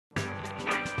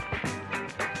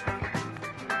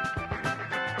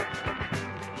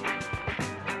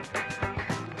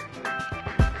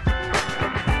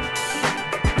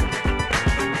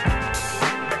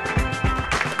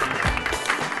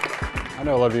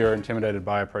know a lot of you are intimidated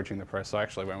by approaching the press, so I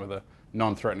actually went with a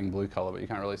non-threatening blue color, but you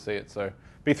can't really see it, so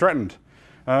be threatened.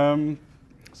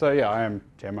 So yeah, I am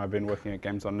Tim. I've been working at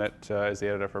Games.net as the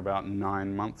editor for about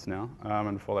 9 months now,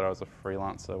 and before that I was a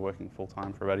freelancer working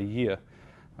full-time for about a year.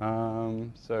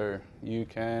 So you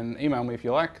can email me if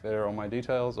you like, there are all my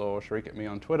details, or shriek at me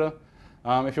on Twitter.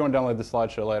 If you want to download the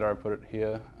slideshow later, I put it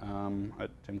here at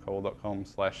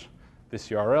timcolwill.com/this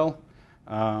URL.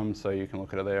 So you can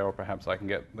look at it there, or perhaps I can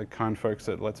get the kind folks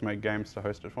at Let's Make Games to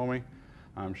host it for me.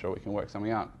 I'm sure we can work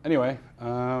something out. Anyway,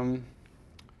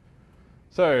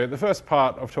 so the first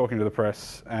part of talking to the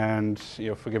press, and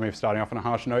you'll forgive me for starting off on a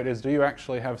harsh note, is do you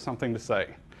actually have something to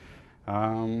say?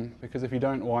 Because if you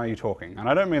don't, why are you talking? And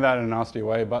I don't mean that in a nasty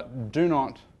way, but do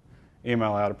not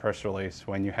email out a press release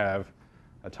when you have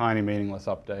a tiny meaningless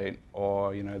update,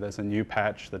 or there's a new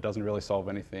patch that doesn't really solve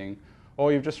anything,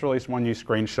 or you've just released one new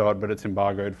screenshot but it's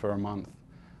embargoed for a month.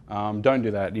 Don't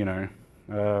do that.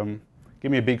 Give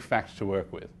me a big fact to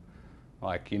work with.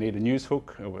 Like, you need a news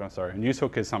hook. A news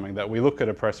hook is something that we look at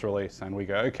a press release and we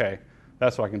go, okay,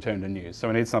 that's what I can turn to news. So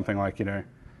we need something like,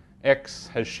 X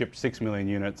has shipped 6 million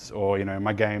units, or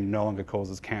my game no longer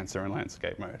causes cancer in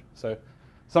landscape mode. So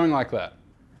something like that.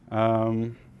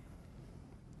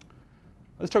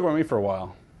 Let's talk about me for a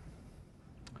while.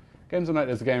 Games.net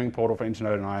is a gaming portal for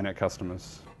Internode and INET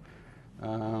customers.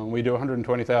 We do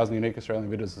 120,000 unique Australian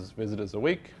visitors a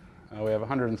week. We have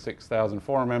 106,000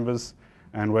 forum members,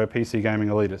 and we're PC gaming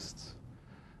elitists.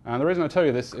 And the reason I tell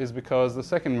you this is because the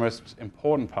second most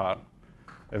important part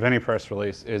of any press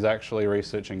release is actually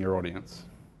researching your audience.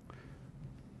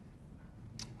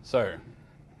 So,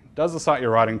 does the site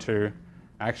you're writing to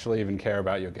actually even care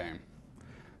about your game?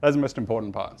 That's the most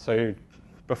important part. So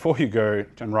before you go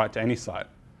and write to any site,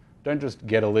 don't just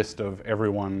get a list of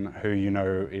everyone who you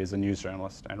know is a news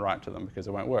journalist and write to them, because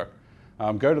it won't work.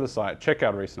 Go to the site, check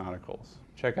out recent articles,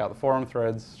 check out the forum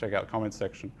threads, check out the comments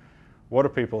section. What are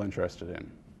people interested in?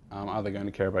 Are they going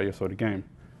to care about your sort of game?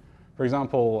 For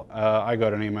example, I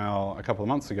got an email a couple of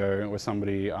months ago where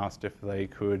somebody asked if they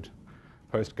could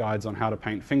post guides on how to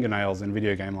paint fingernails in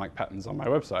video game-like patterns on my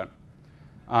website,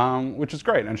 which is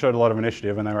great and showed a lot of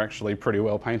initiative, and they were actually pretty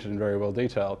well painted and very well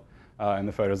detailed in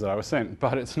the photos that I was sent.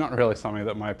 But it's not really something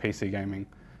that my PC gaming,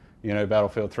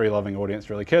 Battlefield 3 loving audience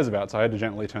really cares about, so I had to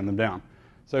gently turn them down.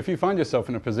 So if you find yourself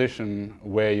in a position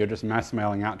where you're just mass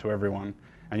mailing out to everyone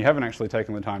and you haven't actually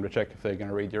taken the time to check if they're going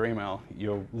to read your email,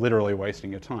 you're literally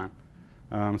wasting your time.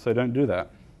 So don't do that.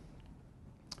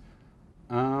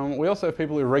 We also have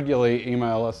people who regularly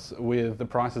email us with the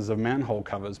prices of manhole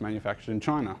covers manufactured in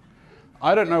China.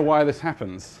 I don't know why this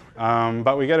happens,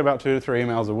 but we get about 2 to 3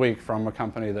 emails a week from a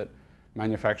company that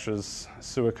manufactures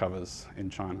sewer covers in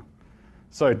China.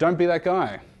 So don't be that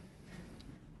guy.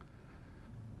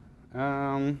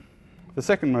 The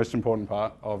second most important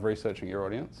part of researching your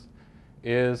audience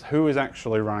is who is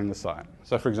actually running the site.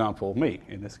 So for example, me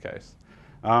in this case.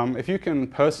 If you can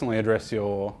personally address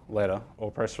your letter or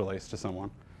press release to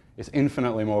someone, it's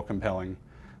infinitely more compelling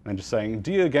than just saying,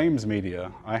 "Dear Games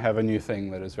Media, I have a new thing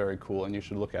that is very cool and you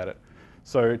should look at it."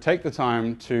 So take the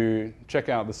time to check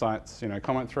out the site's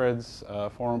comment threads,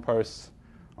 forum posts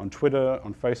on Twitter,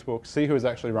 on Facebook, see who is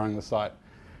actually running the site.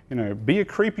 Be a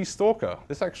creepy stalker.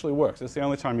 This actually works. It's the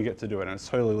only time you get to do it, and it's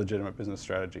a totally legitimate business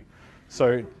strategy.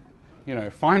 So,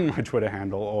 find my Twitter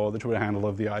handle or the Twitter handle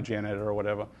of the IGN editor or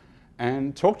whatever,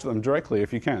 and talk to them directly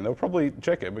if you can. They'll probably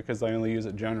check it because they only use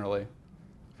it generally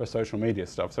for social media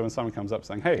stuff. So when someone comes up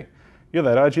saying, "Hey, you're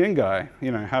that IGN guy,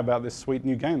 how about this sweet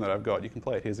new game that I've got? You can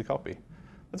play it, here's a copy."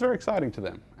 That's very exciting to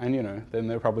them, and then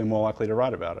they're probably more likely to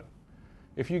write about it.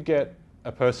 If you get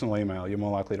a personal email, you're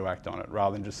more likely to act on it,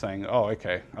 rather than just saying, "Oh,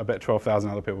 okay, I bet 12,000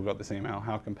 other people got this email,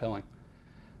 how compelling."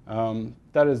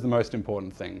 That is the most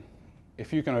important thing.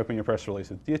 If you can open your press release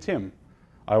with, "Dear Tim,"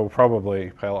 I will probably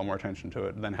pay a lot more attention to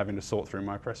it than having to sort through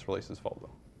my press releases folder.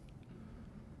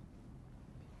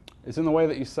 It's in the way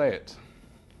that you say it.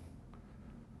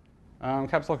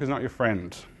 Caps lock is not your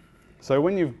friend. So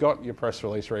when you've got your press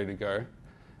release ready to go,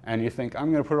 and you think,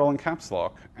 "I'm going to put it all in caps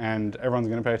lock, and everyone's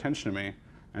going to pay attention to me,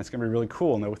 and it's going to be really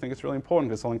cool, and they'll think it's really important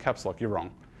because it's all in caps lock," you're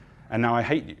wrong. And now I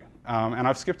hate you. And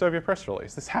I've skipped over your press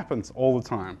release. This happens all the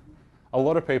time. A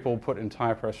lot of people put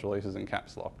entire press releases in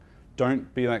caps lock.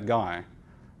 Don't be that guy.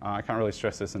 I can't really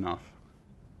stress this enough.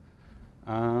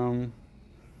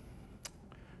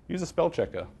 Use a spell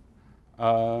checker.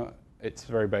 It's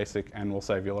very basic and will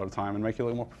save you a lot of time and make you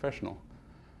look more professional.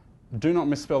 Do not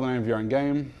misspell the name of your own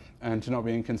game, and do not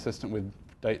be inconsistent with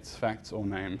dates, facts, or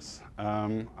names.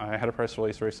 I had a press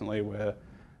release recently where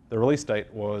the release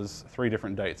date was 3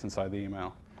 different dates inside the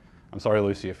email. I'm sorry,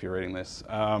 Lucy, if you're reading this.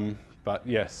 But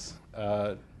yes,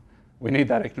 we need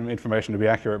that information to be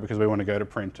accurate because we want to go to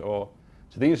print or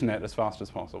to the internet as fast as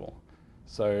possible.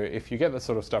 So if you get that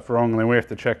sort of stuff wrong, then we have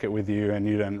to check it with you, and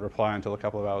you don't reply until a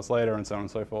couple of hours later, and so on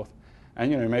and so forth.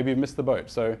 And maybe you've missed the boat.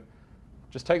 So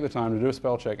just take the time to do a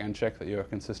spell check and check that you're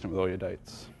consistent with all your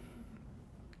dates.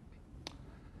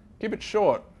 Keep it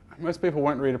short. Most people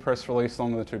won't read a press release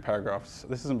longer than 2 paragraphs.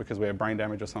 This isn't because we have brain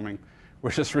damage or something.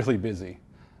 We're just really busy.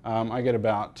 I get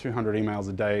about 200 emails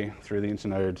a day through the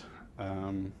Internode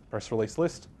press release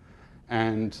list,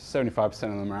 and 75% of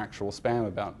them are actual spam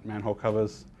about manhole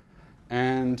covers,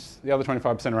 and the other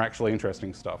 25% are actually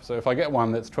interesting stuff. So if I get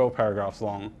one that's 12 paragraphs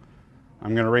long,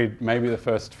 I'm going to read maybe the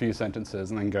first few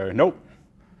sentences and then go, nope.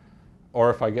 Or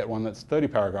if I get one that's 30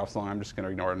 paragraphs long, I'm just going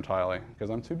to ignore it entirely because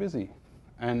I'm too busy.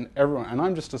 And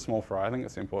I'm just a small fry. I think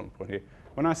that's the important point here.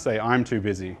 When I say I'm too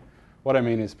busy, what I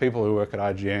mean is people who work at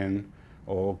IGN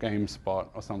or GameSpot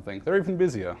or something, they're even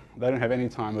busier. They don't have any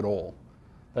time at all.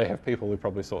 They have people who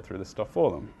probably sort through this stuff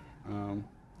for them.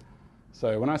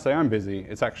 So when I say I'm busy,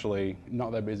 it's actually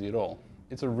not that busy at all.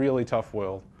 It's a really tough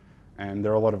world, and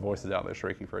there are a lot of voices out there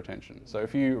shrieking for attention. So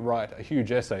if you write a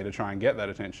huge essay to try and get that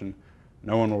attention,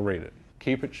 no one will read it.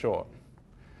 Keep it short.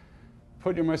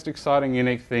 Put your most exciting,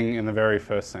 unique thing in the very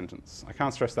first sentence. I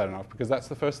can't stress that enough because that's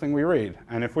the first thing we read.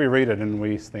 And if we read it and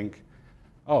we think,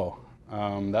 oh,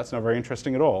 that's not very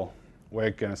interesting at all,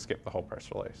 we're going to skip the whole press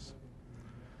release.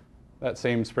 That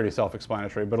seems pretty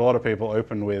self-explanatory, but a lot of people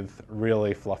open with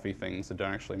really fluffy things that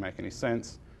don't actually make any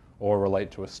sense or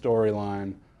relate to a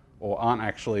storyline or aren't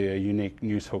actually a unique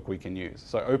news hook we can use.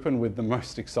 So open with the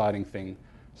most exciting thing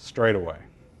straight away.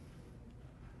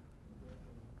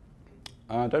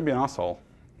 Don't be an asshole.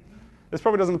 This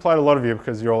probably doesn't apply to a lot of you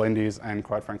because you're all indies and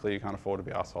quite frankly you can't afford to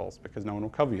be assholes because no one will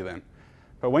cover you then.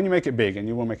 But when you make it big, and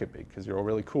you will make it big because you're all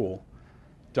really cool,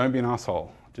 don't be an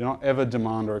asshole. Do not ever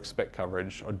demand or expect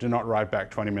coverage, or do not write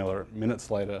back 20 minutes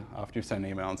later after you've sent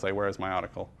an email and say, where is my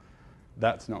article?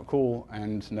 That's not cool,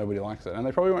 and nobody likes it. And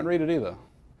they probably won't read it either.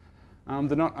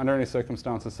 Do not, under any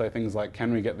circumstances, say things like,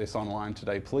 can we get this online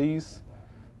today, please?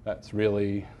 That's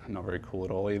really not very cool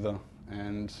at all either,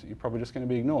 and you're probably just going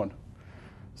to be ignored.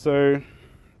 So,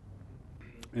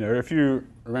 if you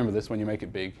remember this when you make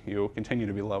it big, you'll continue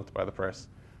to be loved by the press,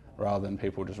 rather than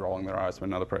people just rolling their eyes when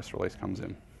another press release comes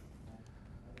in.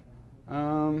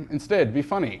 Instead, be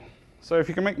funny. So if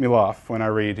you can make me laugh when I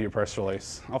read your press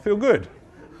release, I'll feel good.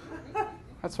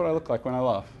 That's what I look like when I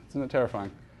laugh. Isn't it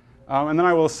terrifying? And then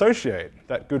I will associate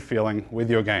that good feeling with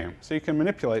your game. So you can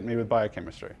manipulate me with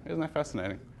biochemistry. Isn't that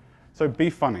fascinating? So be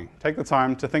funny. Take the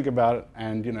time to think about it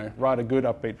and write a good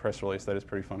upbeat press release that is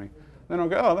pretty funny. Then I'll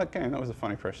go, oh, that game, that was a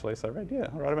funny press release I read. Yeah,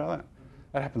 I'll write about that.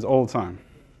 That happens all the time.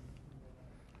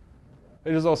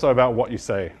 It is also about what you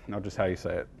say, not just how you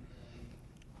say it.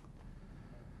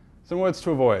 Some words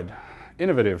to avoid.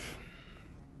 Innovative.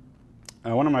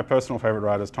 One of my personal favorite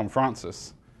writers, Tom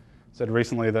Francis, said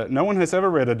recently that no one has ever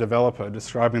read a developer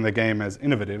describing the game as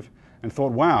innovative and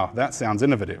thought, wow, that sounds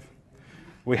innovative.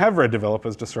 We have read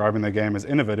developers describing their game as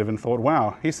innovative and thought,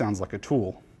 wow, he sounds like a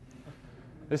tool.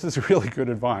 This is really good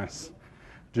advice.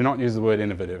 Do not use the word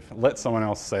innovative. Let someone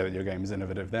else say that your game is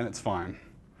innovative, then it's fine.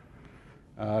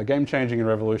 Game-changing and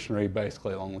revolutionary,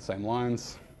 basically along the same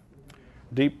lines.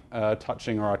 Deep,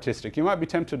 touching, or artistic. You might be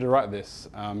tempted to write this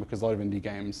because a lot of indie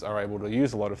games are able to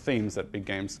use a lot of themes that big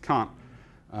games can't,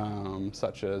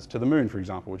 such as To the Moon, for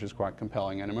example, which is quite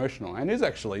compelling and emotional, and is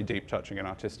actually deep, touching, and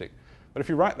artistic. But if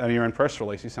you write that in your own press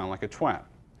release, you sound like a twat.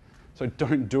 So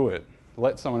don't do it.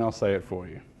 Let someone else say it for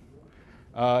you.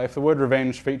 If the word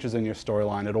revenge features in your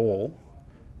storyline at all,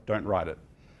 don't write it.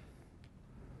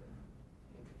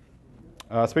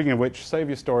 Speaking of which, save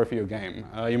your story for your game.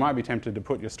 You might be tempted to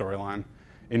put your storyline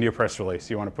into your press release.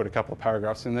 You want to put a couple of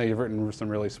paragraphs in there. You've written some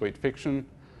really sweet fiction,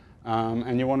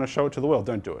 and you want to show it to the world.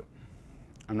 Don't do it.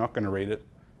 I'm not going to read it.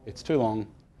 It's too long.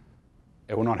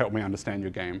 It will not help me understand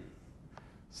your game.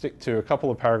 Stick to a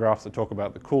couple of paragraphs that talk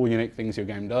about the cool, unique things your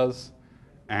game does,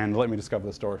 and let me discover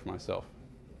the story for myself.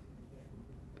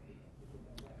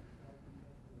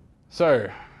 So,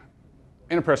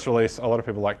 in a press release, a lot of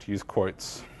people like to use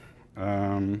quotes. It's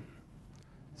a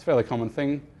fairly common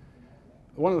thing.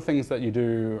 One of the things that you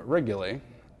do regularly,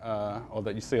 or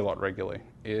that you see a lot regularly,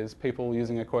 is people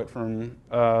using a quote from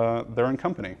their own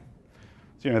company.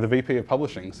 So, the VP of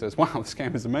publishing says, wow, this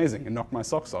game is amazing, and knocked my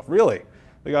socks off. Really?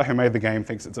 The guy who made the game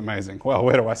thinks it's amazing. Well,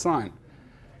 where do I sign?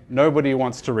 Nobody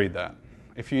wants to read that.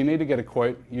 If you need to get a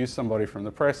quote, use somebody from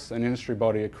the press, an industry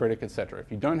body, a critic, etc. If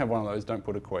you don't have one of those, don't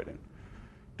put a quote in.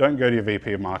 Don't go to your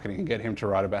VP of marketing and get him to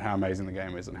write about how amazing the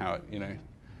game is and how it,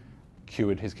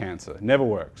 cured his cancer. It never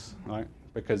works, right?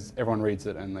 Because everyone reads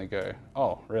it and they go,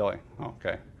 oh, really? Oh,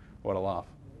 okay, what a laugh.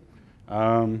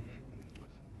 That's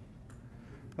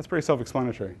pretty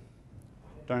self-explanatory.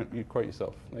 Don't you quote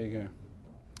yourself. There you go.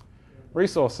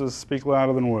 Resources speak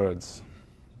louder than words.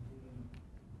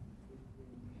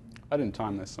 I didn't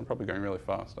time this. I'm probably going really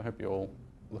fast. I hope you're all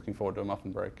looking forward to a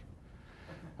muffin break.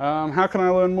 How can I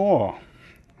learn more?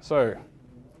 So,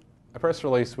 a press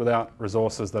release without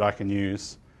resources that I can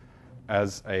use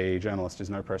as a journalist is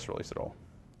no press release at all.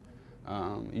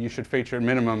 You should feature at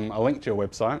minimum a link to your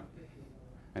website,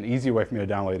 an easy way for me to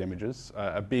download images.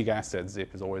 A big asset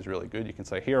zip is always really good. You can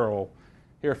say, here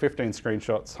are 15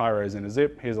 screenshots, high-res in a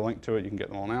zip. Here's a link to it. You can get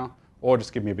them all now. Or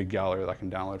just give me a big gallery that I can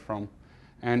download from.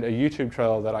 And a YouTube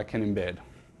trailer that I can embed.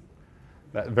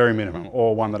 That very minimum.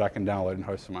 Or one that I can download and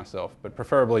host for myself. But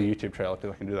preferably a YouTube trailer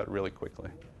because I can do that really quickly.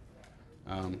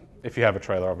 If you have a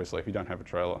trailer, obviously. If you don't have a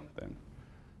trailer, then,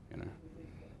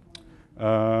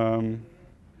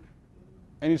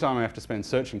 anytime I have to spend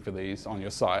searching for these on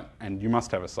your site, and you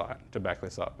must have a site to back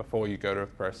this up before you go to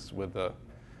press with the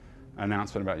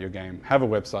announcement about your game, have a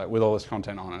website with all this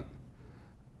content on it.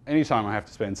 Anytime I have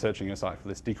to spend searching your site for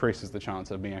this decreases the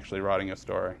chance of me actually writing your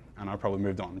story, and I probably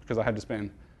moved on because I had to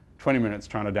spend 20 minutes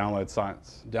trying to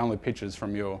download pictures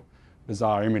from your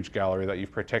bizarre image gallery that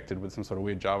you've protected with some sort of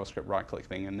weird JavaScript right-click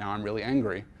thing, and now I'm really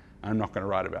angry, and I'm not going to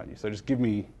write about you. So just give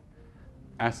me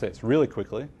assets really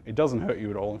quickly. It doesn't hurt you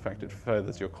at all. In fact, it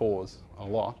furthers your cause a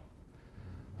lot.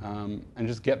 And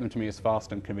just get them to me as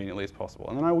fast and conveniently as possible.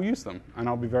 And then I will use them, and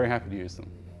I'll be very happy to use them.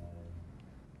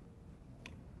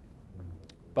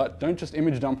 But don't just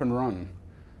image dump and run.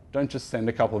 Don't just send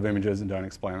a couple of images and don't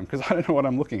explain them, because I don't know what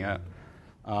I'm looking at.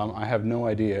 I have no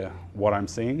idea what I'm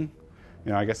seeing.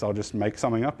 I guess I'll just make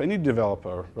something up. Any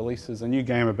developer releases a new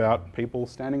game about people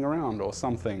standing around or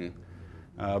something.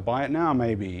 Buy it now,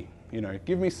 maybe.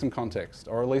 Give me some context,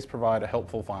 or at least provide a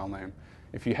helpful file name.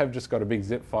 If you have just got a big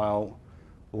zip file,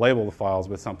 label the files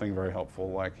with something very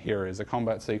helpful, like here is a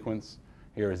combat sequence,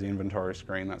 here is the inventory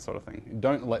screen, that sort of thing.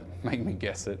 Don't make me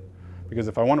guess it, because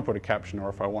if I want to put a caption or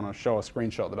if I want to show a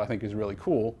screenshot that I think is really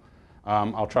cool,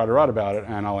 I'll try to write about it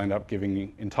and I'll end up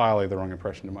giving entirely the wrong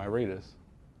impression to my readers.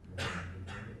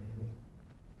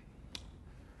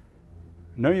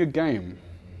 Know your game.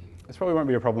 This probably won't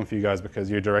be a problem for you guys because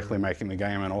you're directly making the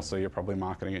game and also you're probably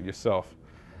marketing it yourself.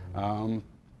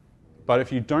 But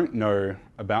if you don't know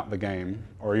about the game,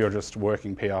 or you're just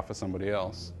working PR for somebody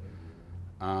else,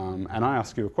 and I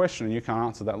ask you a question and you can't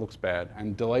answer, that looks bad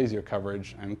and delays your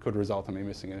coverage and could result in me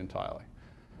missing it entirely.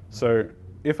 So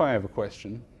if I have a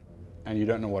question and you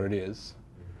don't know what it is,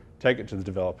 take it to the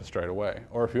developer straight away.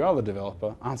 Or if you are the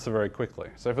developer, answer very quickly.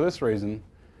 So for this reason,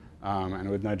 and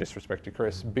with no disrespect to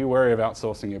Chris, be wary of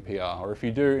outsourcing your PR. Or if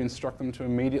you do, instruct them to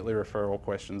immediately refer all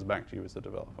questions back to you as the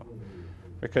developer.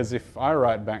 Because if I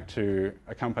write back to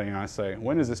a company and I say,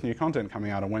 when is this new content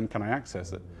coming out and when can I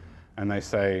access it? And they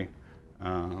say,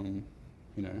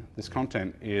 this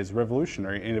content is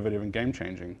revolutionary, innovative, and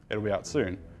game-changing. It'll be out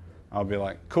soon. I'll be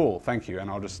like, cool, thank you.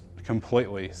 And I'll just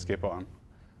completely skip on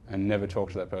and never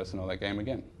talk to that person or that game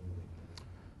again.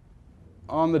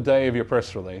 On the day of your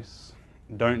press release,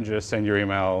 don't just send your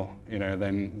email,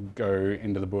 then go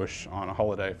into the bush on a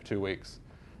holiday for 2 weeks.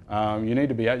 You need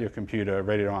to be at your computer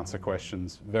ready to answer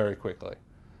questions very quickly.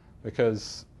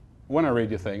 Because when I read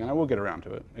your thing, and I will get around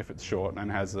to it if it's short and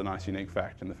has a nice unique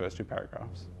fact in the first 2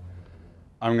 paragraphs,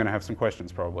 I'm going to have some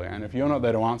questions probably. And if you're not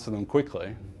there to answer them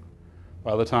quickly,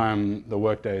 by the time the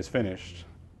workday is finished,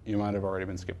 you might have already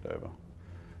been skipped over.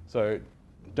 So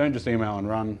don't just email and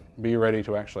run. Be ready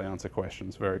to actually answer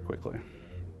questions very quickly.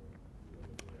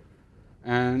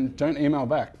 And don't email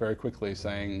back very quickly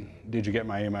saying, did you get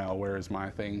my email, where is my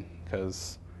thing?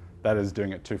 Because that is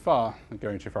doing it too far, and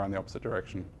going too far in the opposite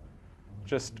direction.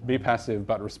 Just be passive,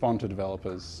 but respond to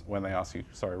journalists when they ask you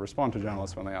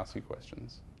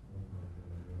questions.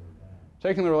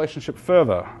 Taking the relationship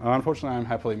further. Unfortunately, I'm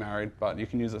happily married, but you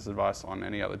can use this advice on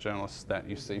any other journalists that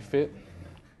you see fit.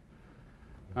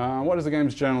 What does the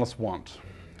game's journalist want?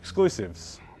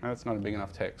 Exclusives. No, that's not a big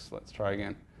enough text. Let's try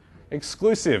again.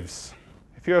 Exclusives.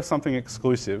 If you have something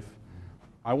exclusive,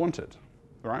 I want it,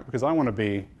 right? Because I want to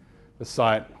be the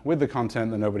site with the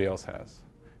content that nobody else has,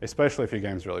 especially if your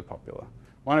game's really popular.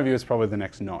 One of you is probably the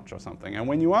next notch or something. And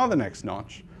when you are the next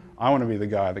notch, I want to be the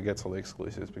guy that gets all the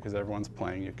exclusives because everyone's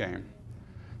playing your game.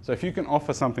 So if you can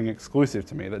offer something exclusive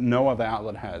to me that no other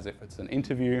outlet has, if it's an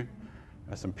interview,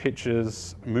 some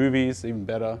pictures, movies, even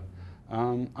better,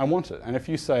 I want it. And if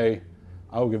you say,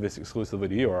 I will give this exclusively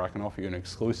to you, or I can offer you an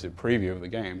exclusive preview of the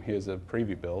game. Here's a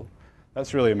preview build.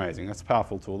 That's really amazing. That's a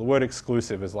powerful tool. The word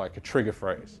exclusive is like a trigger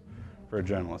phrase for a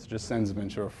journalist. It just sends them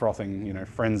into a frothing,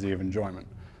 frenzy of enjoyment.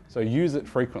 So use it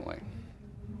frequently.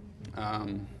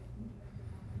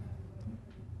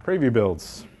 Preview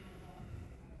builds.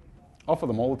 Offer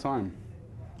them all the time.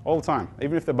 All the time,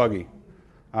 even if they're buggy.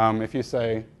 If you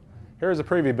say, here is a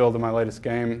preview build of my latest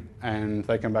game, and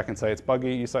they come back and say it's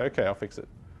buggy, you say, okay, I'll fix it.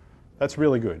 That's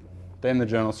really good. Then the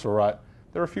journalist will write,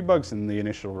 there are a few bugs in the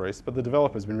initial release, but the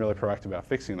developer's been really proactive about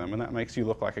fixing them, and that makes you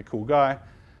look like a cool guy,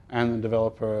 and the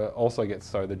developer also gets,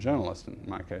 so the journalist, in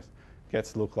my case,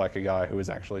 gets to look like a guy who is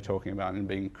actually talking about and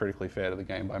being critically fair to the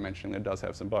game by mentioning that it does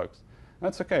have some bugs. And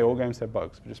that's okay, all games have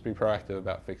bugs, but just be proactive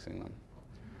about fixing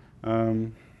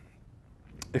them.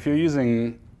 If you're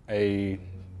using a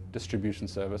distribution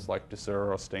service like Desura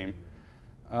or Steam,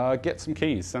 get some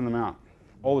keys, send them out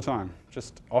all the time.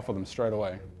 Just offer them straight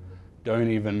away. Don't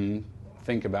even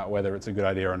think about whether it's a good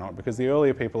idea or not, because the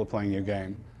earlier people are playing your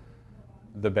game,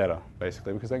 the better,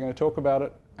 basically, because they're going to talk about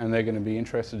it and they're going to be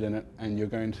interested in it, and you're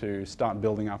going to start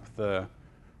building up the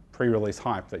pre-release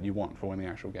hype that you want for when the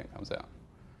actual game comes out.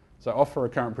 So offer a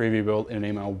current preview build in an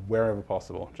email wherever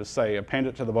possible. Just say, append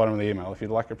it to the bottom of the email. If you'd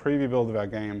like a preview build of our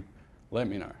game, let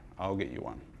me know. I'll get you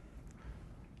one.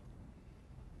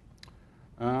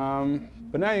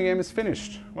 But now your game is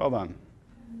finished. Well done.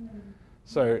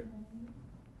 So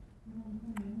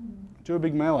do a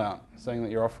big mail out saying that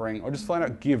you're offering, or just flat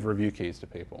out give review keys to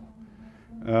people.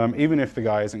 Even if the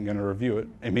guy isn't going to review it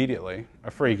immediately, a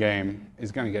free game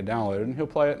is going to get downloaded and he'll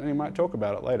play it and he might talk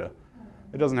about it later.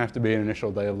 It doesn't have to be an initial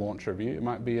day of launch review. It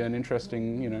might be an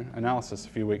interesting, analysis a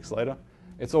few weeks later.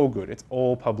 It's all good. It's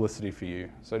all publicity for you.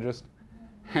 So just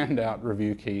hand out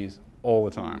review keys all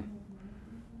the time.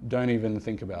 Don't even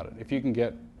think about it. If you can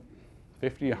get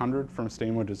 50, 100 from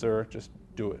Steam or Desura, just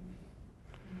do it.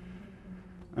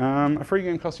 A free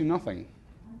game costs you nothing.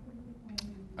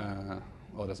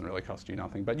 Well, it doesn't really cost you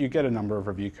nothing, but you get a number of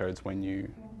review codes when you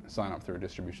sign up through a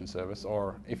distribution service,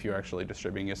 or if you're actually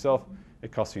distributing yourself,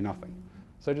 it costs you nothing.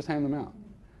 So just hand them out.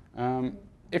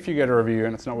 If you get a review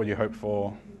and it's not what you hoped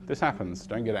for, this happens.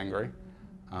 Don't get angry.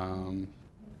 You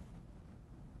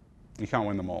can't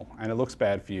win them all, and it looks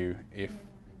bad for you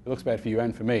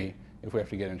and for me if we have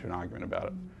to get into an argument about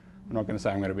it. I'm not going to say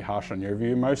I'm going to be harsh on your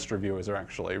review. Most reviewers are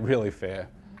actually really fair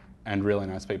and really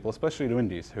nice people, especially to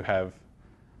indies who have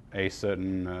a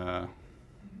certain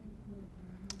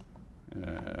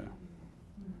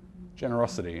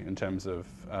generosity in terms of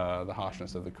the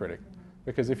harshness of the critic.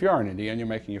 Because if you're an indie and you're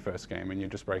making your first game and you're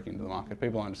just breaking into the market,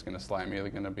 people aren't just going to slam you. They're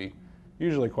going to be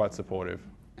usually quite supportive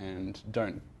and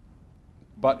don't.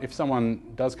 But if someone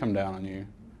does come down on you,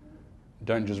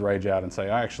 don't just rage out and say,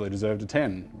 I actually deserved a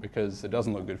 10 because it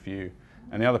doesn't look good for you.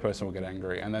 And the other person will get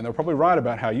angry. And then they'll probably write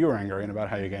about how you were angry and about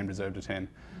how your game deserved a 10.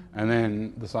 And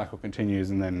then the cycle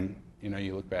continues, and then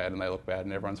you look bad and they look bad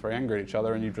and everyone's very angry at each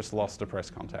other and you've just lost a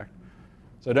press contact.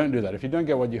 So don't do that. If you don't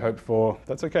get what you hoped for,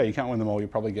 that's okay. You can't win them all. You'll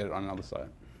probably get it on another site.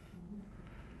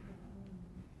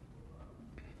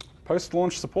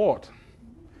 Post-launch support.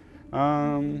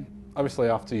 Obviously,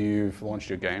 after you've launched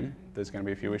your game, there's going to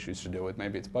be a few issues to deal with.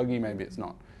 Maybe it's buggy, maybe it's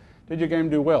not. Did your game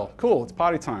do well? Cool, it's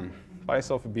party time. Buy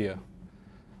yourself a beer.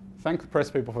 Thank the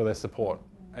press people for their support.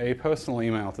 A personal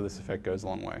email to this effect goes a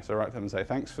long way. So write to them and say,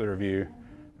 thanks for the review.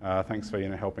 Thanks for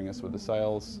helping us with the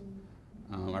sales.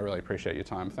 I really appreciate your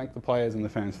time. Thank the players and the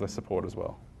fans for their support as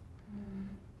well.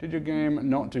 Did your game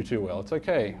not do too well? It's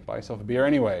okay. Buy yourself a beer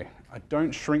anyway.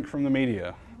 Don't shrink from the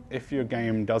media. If your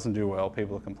game doesn't do well,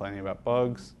 people are complaining about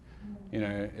bugs.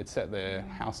 It set their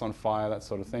house on fire, that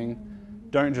sort of thing.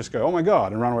 Don't just go, oh my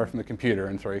God, and run away from the computer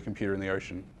and throw your computer in the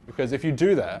ocean. Because if you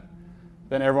do that,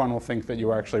 then everyone will think that you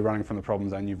are actually running from the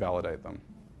problems and you validate them.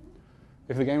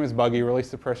 If the game is buggy, release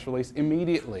the press release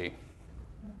immediately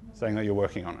saying that you're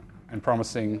working on it and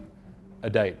promising a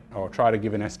date, or try to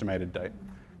give an estimated date.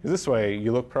 Because this way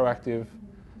you look proactive.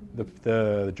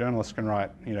 The journalist can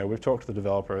write, we've talked to the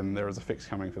developer and there is a fix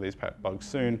coming for these bugs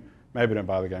soon. Maybe don't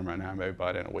buy the game right now, maybe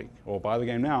buy it in a week. Or buy the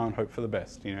game now and hope for the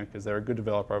best, because they're a good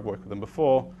developer. I've worked with them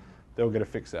before. They'll get a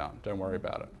fix out. Don't worry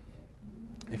about it.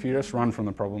 If you just run from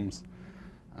the problems,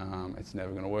 it's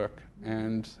never going to work.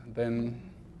 And then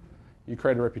you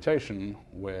create a reputation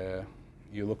where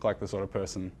you look like the sort of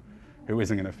person who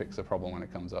isn't going to fix a problem when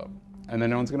it comes up. And then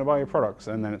no one's going to buy your products,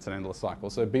 and then it's an endless cycle.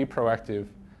 So be proactive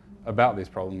about these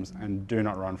problems and do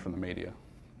not run from the media.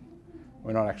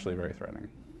 We're not actually very threatening.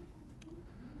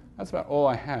 That's about all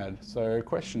I had. So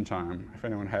question time. If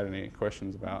anyone had any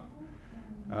questions about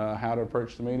how to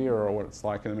approach the media, or what it's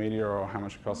like in the media, or how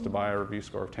much it costs to buy a review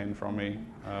score of 10 from me,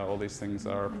 all these things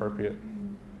are appropriate.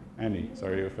 Andy,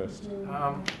 sorry, you were first.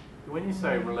 When you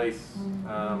say release,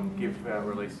 give out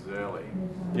releases early,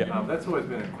 that's always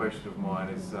been a question of mine,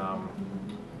 is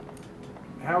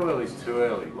how early is too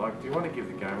early? Like, do you want to give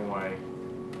the game away,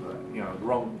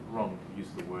 wrong use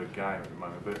of the word game at the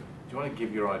moment, but do you want to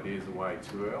give your ideas away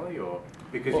too early, or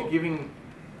because you're giving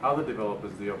other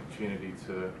developers the opportunity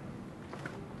to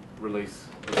release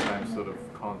the same sort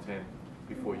of content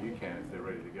before you can if they're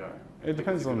ready to go? It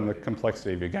depends on the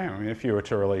complexity of your game. I mean, if you were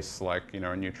to release like, you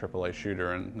know, a new AAA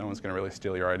shooter and no one's going to really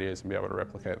steal your ideas and be able to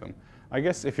replicate them. I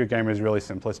guess if your game is really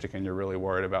simplistic and you're really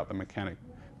worried about the mechanic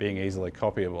being easily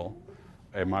copyable,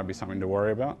 it might be something to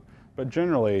worry about. But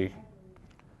generally,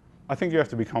 I think you have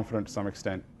to be confident to some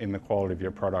extent in the quality of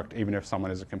your product, even if someone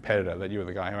is a competitor, that you were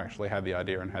the guy who actually had the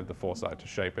idea and had the foresight to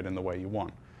shape it in the way you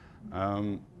want.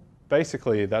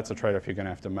 Basically, that's a trade-off you're going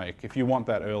to have to make. If you want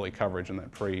that early coverage and that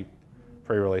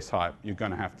pre-release hype, you're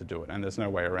going to have to do it, and there's no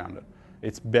way around it.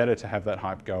 It's better to have that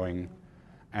hype going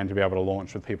and to be able to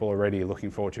launch with people already looking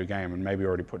forward to your game and maybe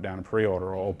already put down a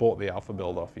pre-order or bought the alpha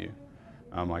build off you,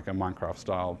 like a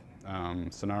Minecraft-style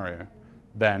scenario,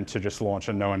 than to just launch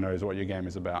and no one knows what your game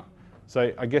is about.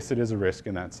 So I guess it is a risk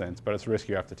in that sense, but it's a risk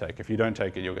you have to take. If you don't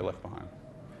take it, you'll get left behind.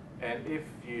 And if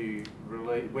you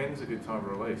release, when's a good time to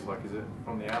release? Like, is it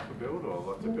from the alpha build or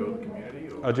like to build a community?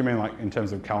 Or? Oh, do you mean like in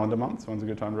terms of calendar months? When's a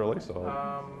good time to release?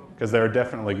 Because there are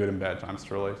definitely good and bad times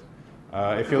to release.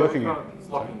 If you're looking at... It's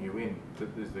locking you in.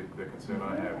 Is the concern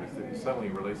I have is that you suddenly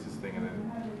release this thing and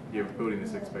then you're building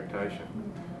this expectation.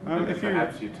 And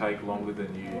perhaps you take longer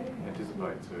than you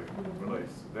anticipate to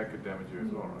release. That could damage you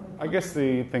as well, right? I guess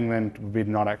the thing then would be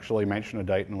not actually mention a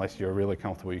date unless you're really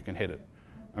comfortable you can hit it.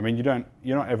 I mean,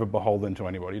 you're not ever beholden to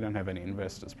anybody. You don't have any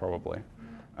investors, probably.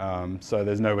 So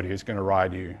there's nobody who's going to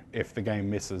ride you if the game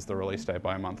misses the release date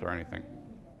by a month or anything.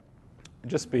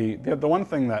 Just be... The one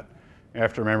thing that you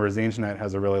have to remember is the internet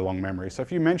has a really long memory. So if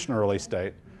you mention a release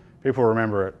date, people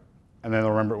remember it, and then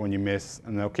they'll remember it when you miss,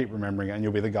 and they'll keep remembering it, and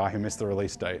you'll be the guy who missed the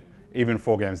release date, even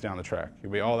 4 games down the track.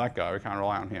 You'll be, oh, that guy, we can't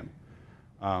rely on him.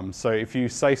 So if you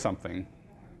say something,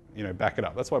 you know, back it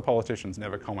up. That's why politicians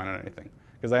never comment on anything,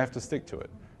 because they have to stick to it.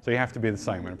 So you have to be the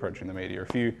same when approaching the media.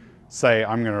 If you say,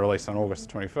 I'm going to release on August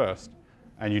 21st,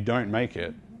 and you don't make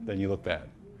it, then you look bad.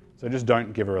 So just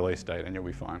don't give a release date and you'll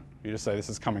be fine. You just say this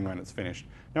is coming when it's finished.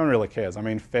 No one really cares. I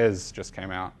mean, Fez just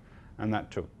came out, and that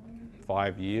took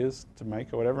 5 years to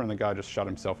make or whatever, and the guy just shut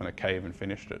himself in a cave and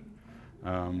finished it.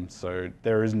 So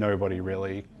there is nobody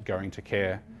really going to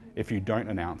care if you don't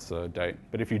announce a date.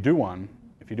 But if you do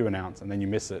announce and then you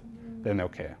miss it, then they'll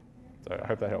care. So I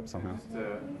hope that helps somehow.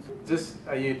 Is it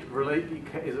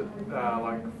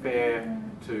like fair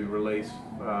to release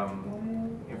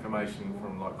information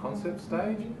from like concept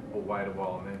stage, or wait a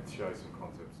while and then show some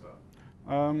concept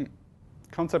stuff?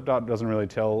 Concept art doesn't really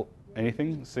tell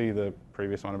anything. See the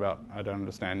previous one about I don't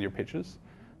understand your pitches.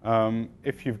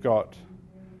 If you've got,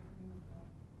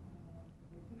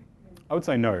 I would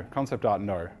say no. Concept art,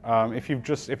 no.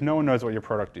 If no one knows what your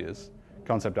product is,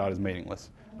 concept art is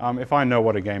meaningless. If I know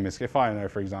what a game is, if I know,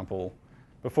 for example,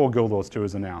 before Guild Wars 2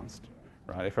 is announced,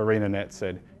 right? If ArenaNet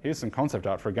said, here's some concept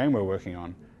art for a game we're working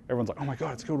on, everyone's like, oh my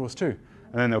God, it's Guild Wars 2. And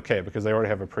then they'll care because they already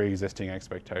have a pre-existing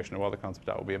expectation of what the concept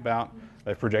art will be about.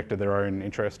 They've projected their own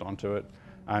interest onto it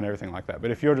and everything like that.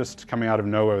 But if you're just coming out of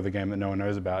nowhere with a game that no one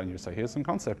knows about and you just say, here's some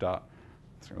concept art,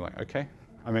 it's like, okay.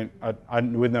 I mean,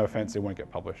 with no offense, it won't get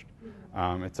published.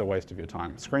 It's a waste of your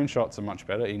time. Screenshots are much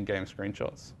better, in-game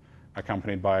screenshots,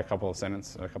 accompanied by a couple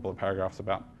of paragraphs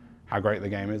about how great the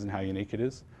game is and how unique it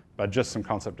is. But just some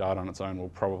concept art on its own will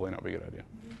probably not be a good idea.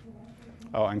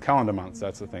 Oh, and calendar months,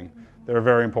 that's the thing. There are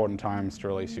very important times to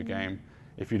release your game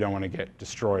if you don't want to get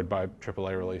destroyed by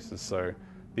AAA releases. So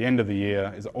the end of the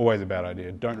year is always a bad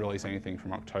idea. Don't release anything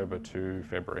from October to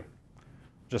February.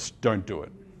 Just don't do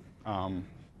it.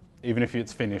 Even if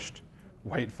it's finished,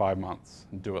 wait 5 months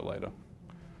and do it later.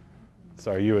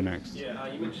 So you were next. Yeah,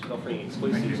 you mentioned offering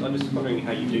exclusives. I'm just wondering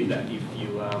how you do that if you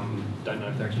don't know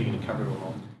if they're actually going to cover it or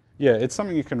not. Yeah, it's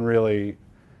something you can really...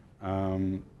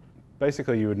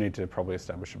 basically, you would need to probably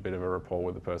establish a bit of a rapport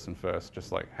with the person first,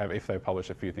 just like if they published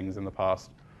a few things in the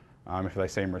past, if they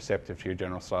seem receptive to your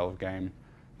general style of game,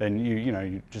 then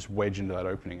you just wedge into that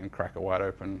opening and crack it wide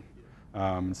open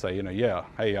and say, yeah,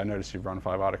 hey, I noticed you've run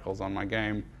 5 articles on my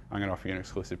game. I'm going to offer you an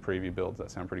exclusive preview build.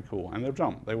 That sound pretty cool. And they'll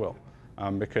jump. They will.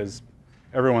 Because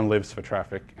everyone lives for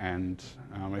traffic, and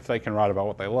if they can write about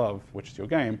what they love, which is your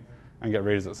game, and get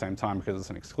readers at the same time because it's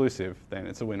an exclusive, then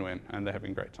it's a win-win, and they're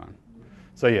having a great time.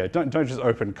 So yeah, don't just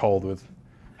open cold with,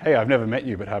 hey, I've never met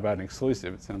you, but how about an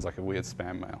exclusive? It sounds like a weird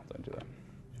spam mail. Don't do that.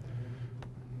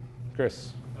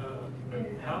 Chris?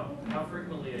 How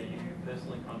frequently are you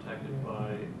personally contacted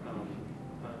by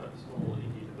small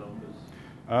indie developers?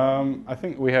 I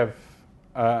think we have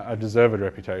a deserved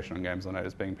reputation on Games on 8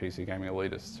 as being PC gaming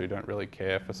elitists who don't really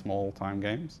care for small-time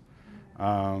games.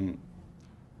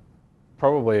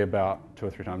 Probably about 2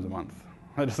 or 3 times a month.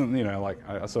 That doesn't, like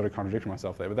I sort of contradict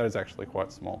myself there, but that is actually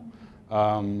quite small.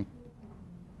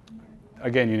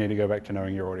 Again, you need to go back to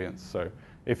knowing your audience. So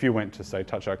if you went to, say,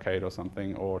 Touch Arcade or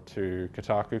something, or to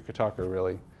Kotaku are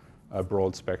really a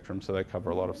broad spectrum, so they cover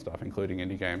a lot of stuff, including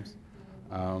indie games,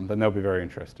 then they'll be very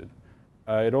interested.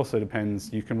 It also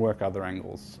depends, you can work other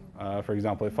angles. For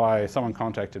example, if someone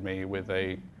contacted me with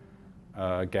a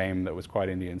game that was quite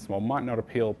indie and small, might not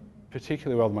appeal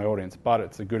particularly well to my audience, but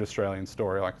it's a good Australian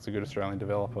story, like it's a good Australian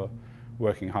developer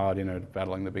working hard,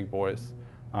 battling the big boys.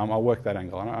 I'll work that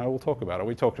angle, and I will talk about it.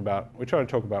 We try to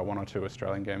talk about 1 or 2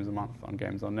 Australian games a month on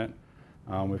Games on Net.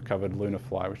 We've covered Lunar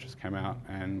Fly, which just came out,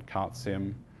 and Kart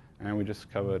Sim, and we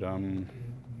just covered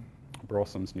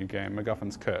Brawsom's new game,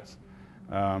 MacGuffin's Curse.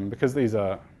 Because these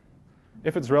are,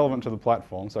 if it's relevant to the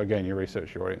platform, so again, you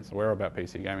research your audience. So we're about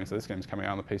PC gaming, so this game's coming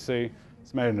out on the PC,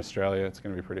 it's made in Australia, it's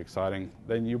going to be pretty exciting,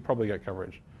 then you'll probably get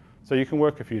coverage. So you can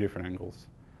work a few different angles.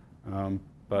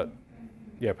 But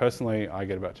yeah, personally, I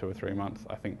get about 2 or 3 a month.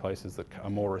 I think places that are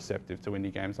more receptive to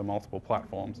indie games on multiple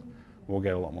platforms will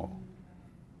get a lot more.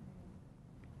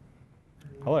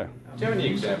 Hello. Do you have any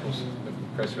examples of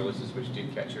press releases which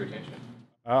did catch your attention?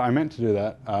 I meant to do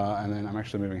that, and then I'm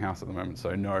actually moving house at the moment,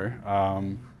 so no.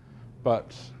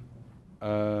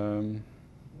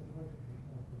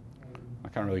 I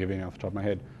can't really give any off the top of my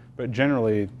head. But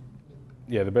generally,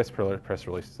 yeah, the best press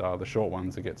releases are the short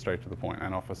ones that get straight to the point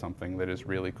and offer something that is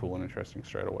really cool and interesting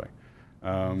straight away.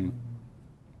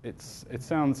 It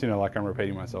sounds, like I'm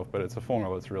repeating myself, but it's a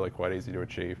formula that's really quite easy to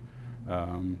achieve.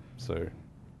 So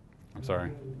I'm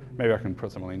sorry. Maybe I can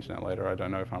put some on the internet later. I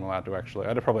don't know if I'm allowed to actually.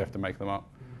 I'd probably have to make them up,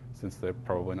 since they're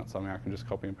probably not something I can just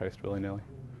copy and paste willy-nilly.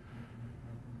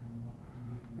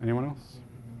 Anyone else?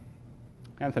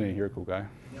 Anthony, you're a cool guy.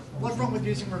 What's wrong with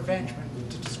using revenge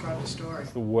to describe a story?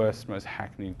 It's the worst, most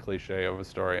hackneyed cliche of a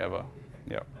story ever.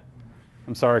 Yep.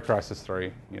 I'm sorry, Crisis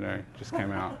 3, just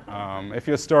came out. If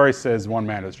your story says one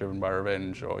man is driven by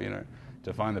revenge, or,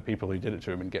 to find the people who did it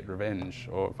to him and get revenge,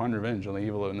 or find revenge on the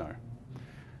evil, or no.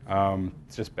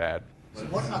 It's just bad. So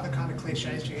what other kind of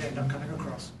cliches do you end up coming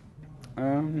across?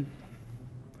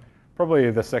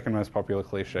 Probably the second most popular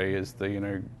cliche is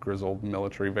the, grizzled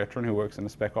military veteran who works in a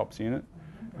spec ops unit.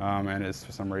 And is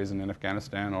for some reason in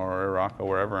Afghanistan or Iraq or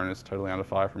wherever, and is totally under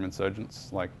fire from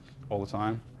insurgents all the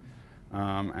time.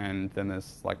 And then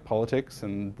there's politics,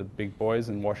 and the big boys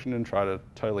in Washington try to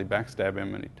totally backstab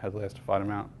him, and he totally has to fight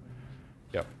him out.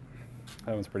 Yep,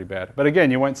 that one's pretty bad. But again,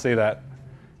 you won't see that.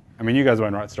 I mean, you guys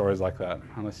won't write stories like that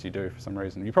unless you do for some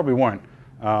reason. You probably won't.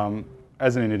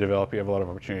 As an indie developer, you have a lot of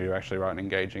opportunity to actually write an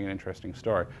engaging and interesting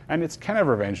story. And it's kind of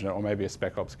revenge in it, or maybe a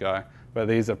spec ops guy, but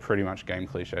these are pretty much game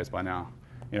cliches by now.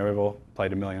 We've all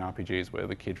played a million RPGs where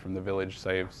the kid from the village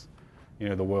saves,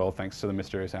 the world thanks to the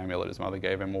mysterious amulet his mother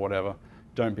gave him or whatever.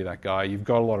 Don't be that guy. You've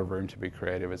got a lot of room to be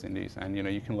creative as indies, and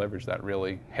you can leverage that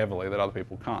really heavily that other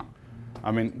people can't.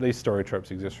 I mean, these story tropes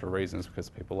exist for reasons because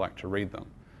people like to read them,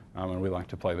 and we like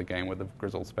to play the game where the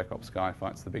grizzled spec ops guy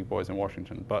fights the big boys in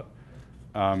Washington. But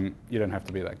you don't have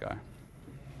to be that guy.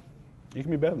 You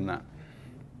can be better than that.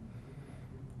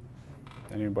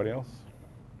 Anybody else?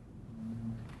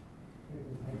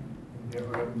 Yeah,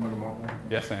 we've got one more.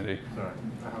 Yes, Andy. Sorry.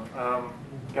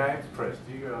 Games Press,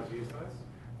 do you guys use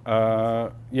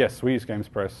those? Yes, we use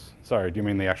GamesPress. Sorry, do you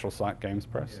mean the actual site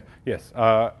GamesPress? Yeah. Yes.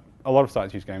 A lot of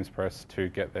sites use GamesPress to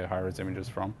get their high-res images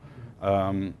from.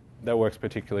 That works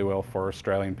particularly well for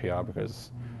Australian PR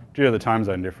because due to the time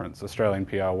zone difference, Australian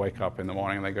PR wake up in the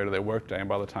morning and they go to their workday, and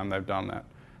by the time they've done that,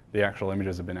 the actual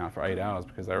images have been out for 8 hours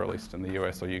because they're released in the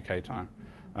US or UK time.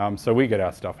 So we get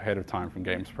our stuff ahead of time from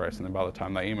GamesPress, and then by the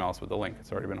time they email us with the link,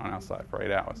 it's already been on our site for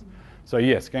 8 hours. So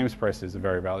yes, GamesPress is a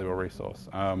very valuable resource.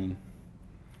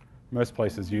 Most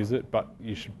places use it, but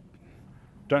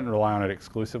don't rely on it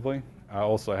exclusively.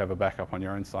 Also have a backup on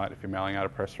your own site if you're mailing out a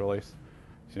press release.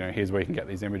 So, here's where you can get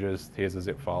these images. Here's a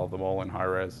zip file of them all in high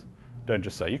res. Don't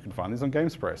just say you can find these on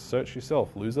GamesPress. Search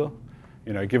yourself, loser.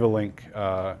 Give a link,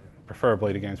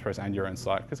 preferably to GamesPress and your own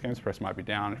site, because GamesPress might be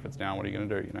down. If it's down, what are you going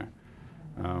to do?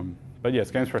 But yes,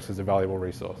 GamesPress is a valuable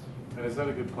resource. And is that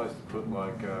a good place to put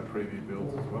preview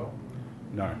builds as well?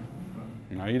 No,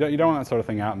 you don't want that sort of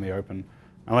thing out in the open,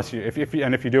 unless if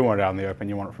you do want it out in the open,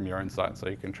 you want it from your own site so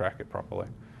you can track it properly.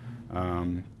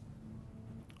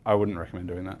 I wouldn't recommend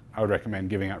doing that. I would recommend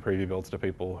giving out preview builds to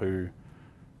people who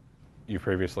you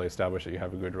previously established that you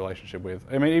have a good relationship with.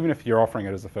 I mean, even if you're offering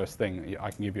it as the first thing,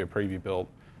 I can give you a preview build.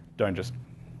 Don't just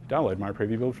download my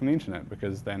preview build from the internet,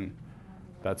 because then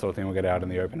that sort of thing will get out in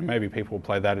the open. And maybe people will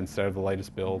play that instead of the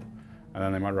latest build, and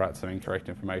then they might write some incorrect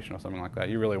information or something like that.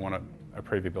 You really want a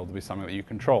preview build to be something that you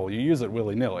control. You use it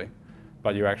willy-nilly,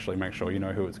 but you actually make sure you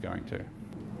know who it's going to.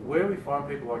 where do we find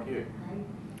people like you?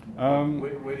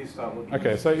 Where do you start looking?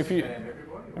 Okay, so if you,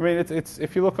 I mean, it's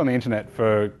if you look on the internet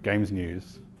for games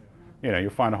news, you'll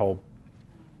find a whole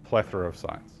plethora of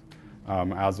sites.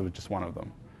 Ours was just one of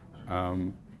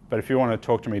them. But if you want to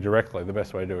talk to me directly, the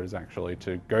best way to do it is actually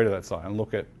to go to that site and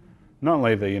look at not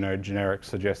only the generic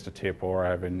suggest a tip or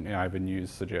I have a news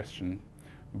suggestion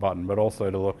button, but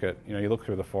also to look at you look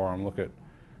through the forum, look at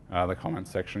the comments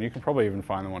section. You can probably even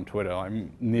find them on Twitter. Like,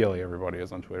 nearly everybody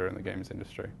is on Twitter in the games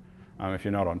industry. If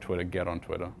you're not on Twitter, get on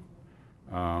Twitter.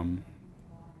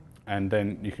 And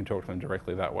then you can talk to them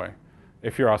directly that way.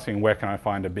 If you're asking where can I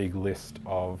find a big list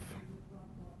of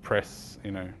press,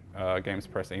 games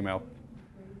press email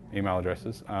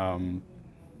addresses,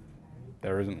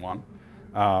 there isn't one.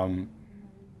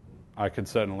 I could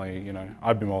certainly,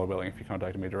 I'd be more willing if you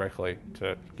contacted me directly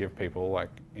to give people like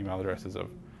email addresses of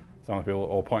some of the people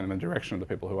or point them in the direction of the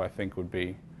people who I think would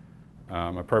be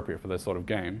appropriate for this sort of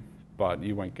game. But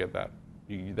you won't get that.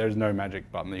 There's no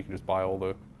magic button that you can just buy all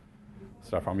the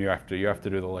stuff from. You have to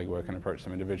do the legwork and approach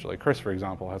them individually. Chris, for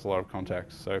example, has a lot of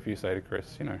contacts. So if you say to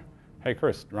Chris, hey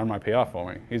Chris, run my PR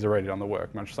for me, he's already done the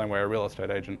work. Much the same way a real estate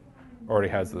agent already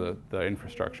has the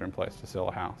infrastructure in place to sell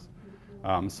a house.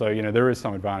 So there is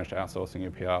some advantage to outsourcing your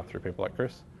PR through people like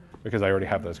Chris because they already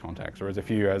have those contacts. Whereas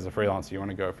if you, as a freelancer, you want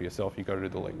to go for yourself, you've got to do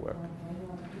the legwork.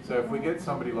 So if we get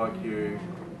somebody like you,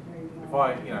 if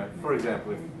I, for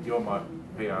example, if you're my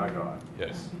PR guy,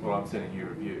 yes, well, I'm sending you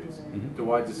reviews. Mm-hmm.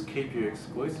 Do I just keep you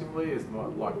exclusively as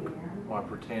my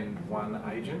pretend one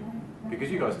agent?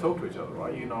 Because you guys talk to each other,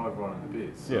 right? You know everyone in the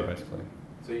biz. So, yeah, basically.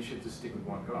 So you should just stick with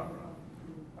one guy,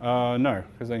 right? No,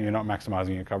 because then you're not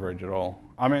maximizing your coverage at all.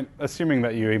 I mean, assuming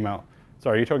that you email,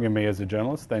 sorry, you're talking to me as a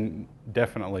journalist, then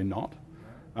definitely not.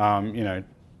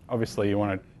 Obviously you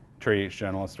want to treat each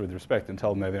journalist with respect and tell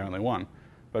them they're the only one.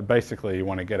 But basically you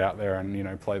want to get out there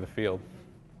and, play the field.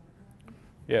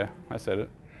 Yeah, I said it.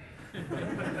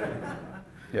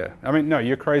 Yeah, I mean, no,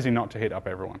 you're crazy not to hit up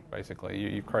everyone, basically.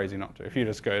 You're crazy not to. If you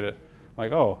just go to,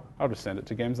 like, oh, I'll just send it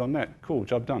to games.net. Cool,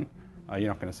 job done. You're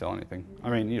not going to sell anything. I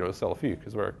mean, you'll sell a few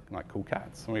because we're like cool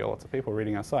cats and we got lots of people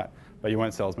reading our site, but you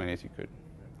won't sell as many as you could.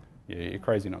 Yeah, you're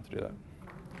crazy not to do that.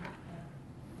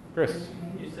 Chris?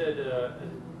 You said,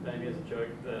 maybe as a joke,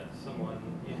 that someone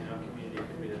in our community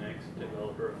could be the next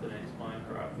developer of the next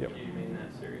Minecraft. Yep. Do you mean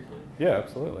that seriously? Yeah,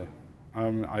 absolutely.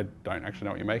 I don't actually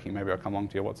know what you're making. Maybe I'll come along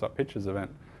to your What's Up Pictures event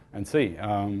and see.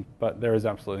 But there is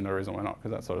absolutely no reason why not,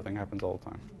 because that sort of thing happens all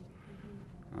the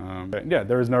time. But yeah,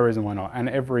 there is no reason why not. And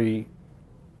every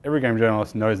game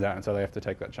journalist knows that, and so they have to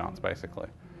take that chance, basically.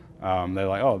 They're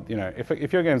like, oh,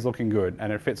 if your game's looking good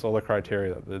and it fits all the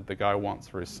criteria that the guy wants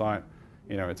for his site,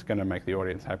 it's going to make the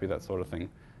audience happy, that sort of thing.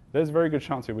 There's a very good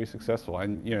chance you'll be successful.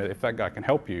 And, if that guy can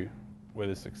help you with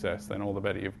his success, then all the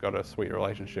better. You've got a sweet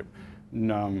relationship.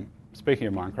 And, speaking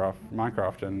of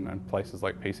Minecraft and places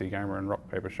like PC Gamer and Rock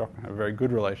Paper Shotgun have a very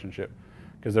good relationship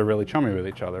because they're really chummy with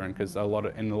each other and because in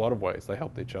a lot of ways they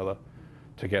helped each other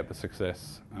to get the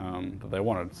success that they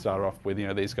wanted. Started off with,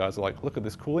 these guys are like, look at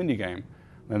this cool indie game.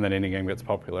 Then that indie game gets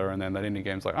popular, and then that indie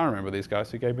game's like, I remember these guys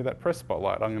who gave me that press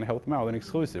spotlight. I'm going to help them out with an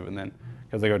exclusive. And then,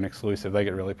 because they got an exclusive, they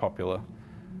get really popular.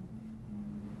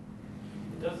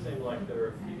 It does seem like there are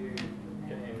a few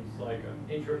games, like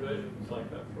Internode was like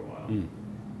that for a while.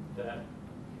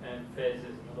 And Fez is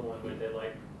another one where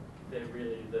they're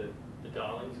really the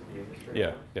darlings of the industry.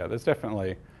 Yeah.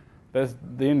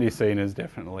 The indie scene is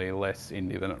definitely less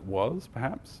indie than it was,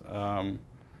 perhaps.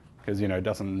 Because, it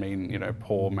doesn't mean,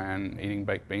 poor man eating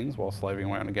baked beans while slaving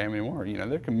away on a game anymore.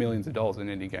 There can millions of dollars in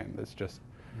indie game. There's just,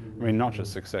 not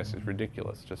just success is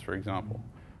ridiculous, just for example.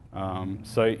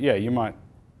 So, yeah, you might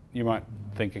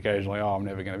think occasionally, oh, I'm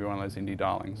never going to be one of those indie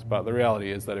darlings. But the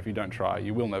reality is that if you don't try,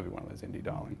 you will never be one of those indie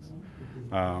darlings.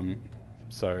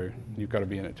 So you've got to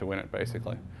be in it to win it,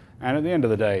 basically. And at the end of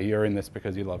the day, you're in this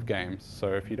because you love games.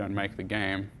 So if you don't make the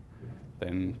game,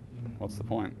 then what's the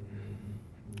point?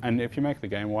 And if you make the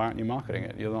game, why aren't you marketing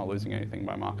it? You're not losing anything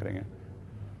by marketing it.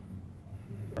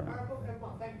 Right.